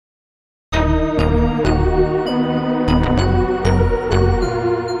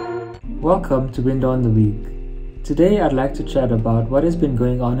Welcome to Window on the Week. Today I'd like to chat about what has been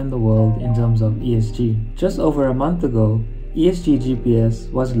going on in the world in terms of ESG. Just over a month ago, ESGGPS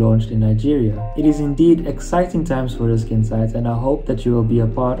was launched in Nigeria. It is indeed exciting times for Risk Insights, and I hope that you will be a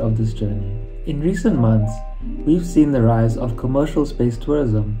part of this journey. In recent months, we've seen the rise of commercial space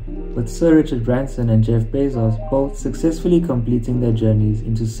tourism, with Sir Richard Branson and Jeff Bezos both successfully completing their journeys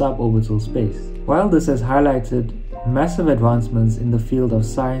into suborbital space. While this has highlighted massive advancements in the field of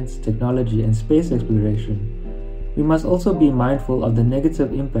science, technology, and space exploration, we must also be mindful of the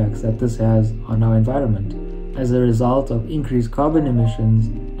negative impacts that this has on our environment as a result of increased carbon emissions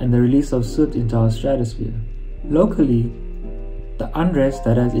and the release of soot into our stratosphere. Locally, the unrest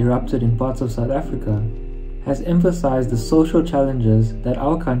that has erupted in parts of South Africa has emphasized the social challenges that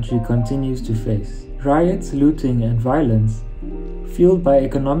our country continues to face. Riots, looting, and violence, fueled by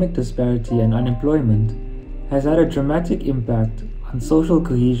economic disparity and unemployment, has had a dramatic impact on social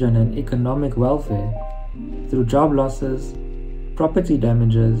cohesion and economic welfare through job losses, property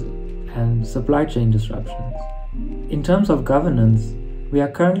damages, and supply chain disruptions. In terms of governance, we are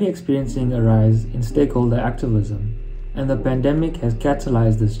currently experiencing a rise in stakeholder activism, and the pandemic has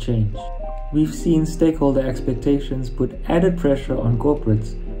catalyzed this change. We've seen stakeholder expectations put added pressure on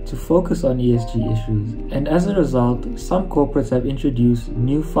corporates to focus on ESG issues, and as a result, some corporates have introduced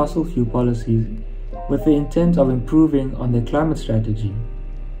new fossil fuel policies with the intent of improving on their climate strategy.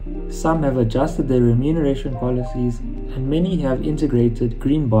 Some have adjusted their remuneration policies, and many have integrated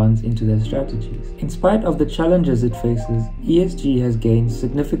green bonds into their strategies. In spite of the challenges it faces, ESG has gained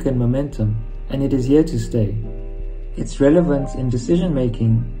significant momentum, and it is here to stay. Its relevance in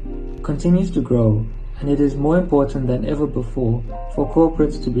decision-making continues to grow, and it is more important than ever before for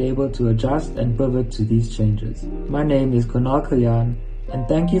corporates to be able to adjust and pivot to these changes. My name is Kunaal Kaylan, and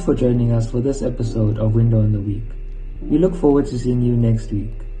thank you for joining us for this episode of Window on the Week. We look forward to seeing you next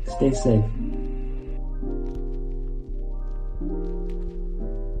week. Stay safe.